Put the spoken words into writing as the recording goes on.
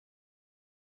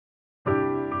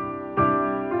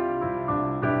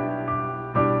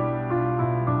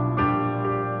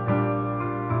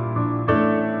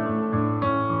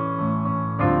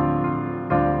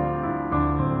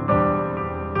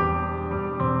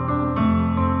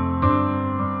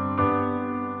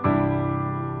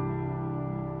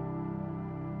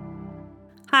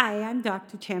I'm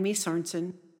Dr. Tammy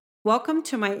Sorensen. Welcome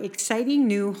to my exciting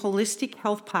new holistic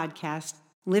health podcast,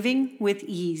 Living with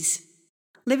Ease.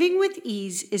 Living with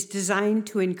Ease is designed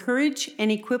to encourage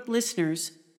and equip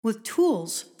listeners with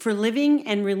tools for living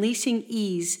and releasing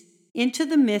ease into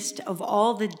the midst of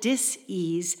all the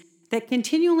dis-ease that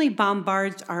continually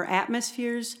bombards our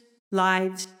atmospheres,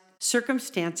 lives,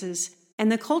 circumstances,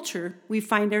 and the culture we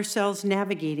find ourselves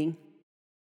navigating.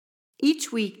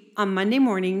 Each week on Monday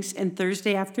mornings and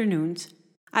Thursday afternoons,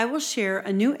 I will share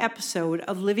a new episode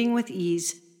of Living with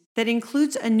Ease that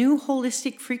includes a new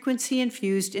holistic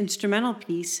frequency-infused instrumental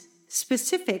piece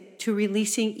specific to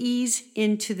releasing ease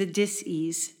into the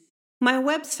dis-ease. My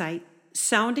website,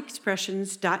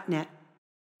 soundexpressions.net,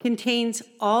 contains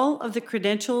all of the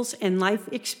credentials and life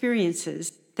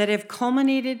experiences that have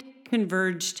culminated,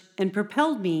 converged, and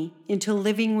propelled me into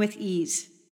living with ease.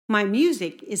 My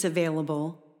music is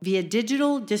available via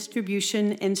digital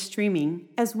distribution and streaming,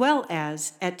 as well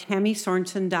as at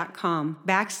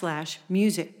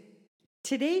tammysorensen.com/music.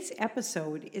 Today's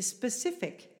episode is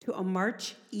specific to a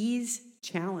March Ease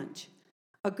Challenge.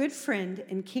 A good friend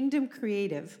and Kingdom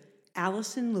creative,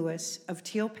 Allison Lewis of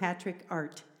Teal Patrick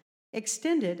Art,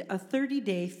 extended a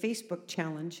 30-day Facebook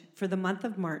challenge for the month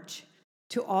of March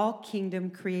to all Kingdom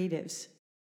creatives.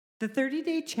 The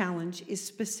 30-day challenge is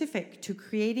specific to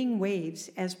creating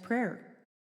waves as prayer.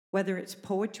 Whether it's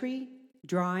poetry,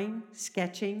 drawing,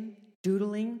 sketching,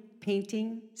 doodling,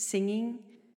 painting, singing,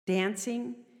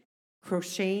 dancing,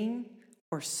 crocheting,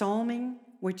 or psalming,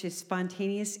 which is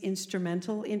spontaneous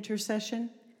instrumental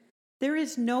intercession, there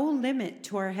is no limit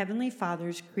to our Heavenly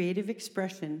Father's creative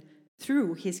expression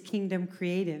through His Kingdom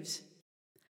creatives.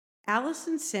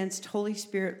 Allison sensed Holy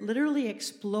Spirit literally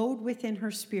explode within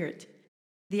her spirit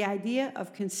the idea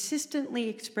of consistently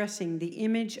expressing the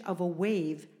image of a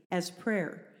wave as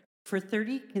prayer for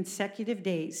 30 consecutive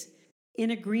days, in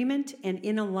agreement and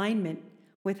in alignment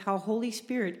with how Holy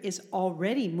Spirit is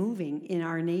already moving in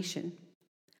our nation.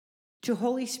 To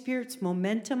Holy Spirit's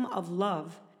momentum of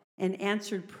love and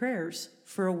answered prayers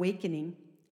for awakening.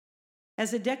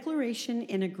 As a declaration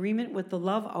in agreement with the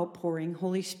love outpouring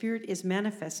Holy Spirit is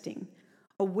manifesting,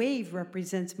 a wave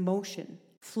represents motion,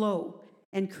 flow,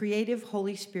 and creative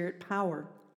Holy Spirit power.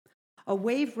 A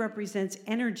wave represents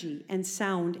energy and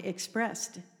sound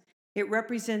expressed. It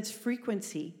represents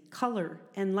frequency, color,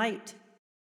 and light.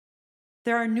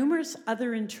 There are numerous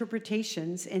other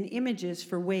interpretations and images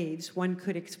for waves one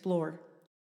could explore.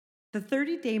 The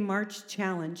 30-day March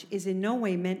challenge is in no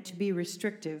way meant to be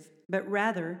restrictive, but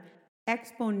rather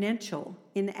exponential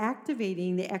in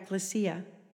activating the ecclesia,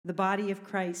 the body of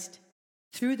Christ,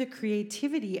 through the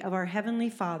creativity of our Heavenly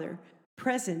Father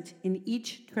present in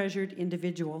each treasured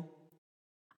individual.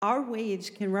 Our waves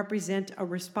can represent a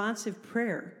responsive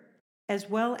prayer, as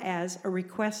well as a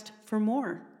request for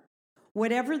more.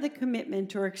 Whatever the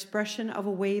commitment or expression of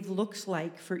a wave looks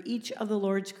like for each of the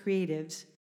Lord's creatives,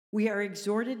 we are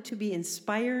exhorted to be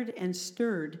inspired and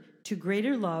stirred to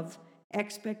greater love,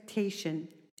 expectation,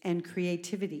 and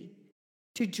creativity,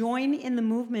 to join in the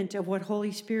movement of what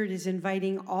Holy Spirit is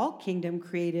inviting all Kingdom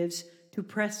creatives to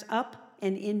press up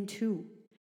and into.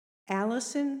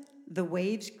 Allison, the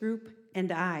Waves Group,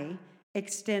 and I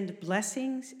extend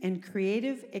blessings and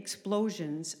creative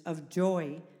explosions of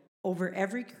joy over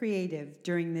every creative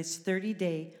during this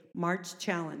 30-day March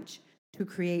challenge to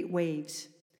create waves,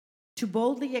 to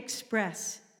boldly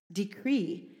express,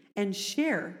 decree, and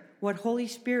share what Holy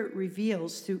Spirit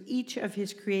reveals through each of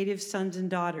His creative sons and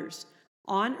daughters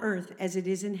on earth as it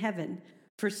is in heaven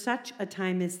for such a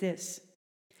time as this.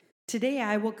 Today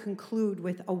I will conclude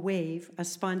with a wave, a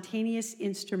spontaneous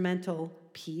instrumental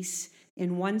piece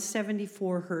in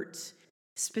 174 hertz,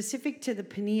 specific to the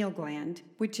pineal gland,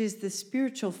 which is the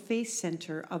spiritual face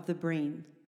center of the brain.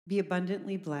 Be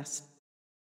abundantly blessed.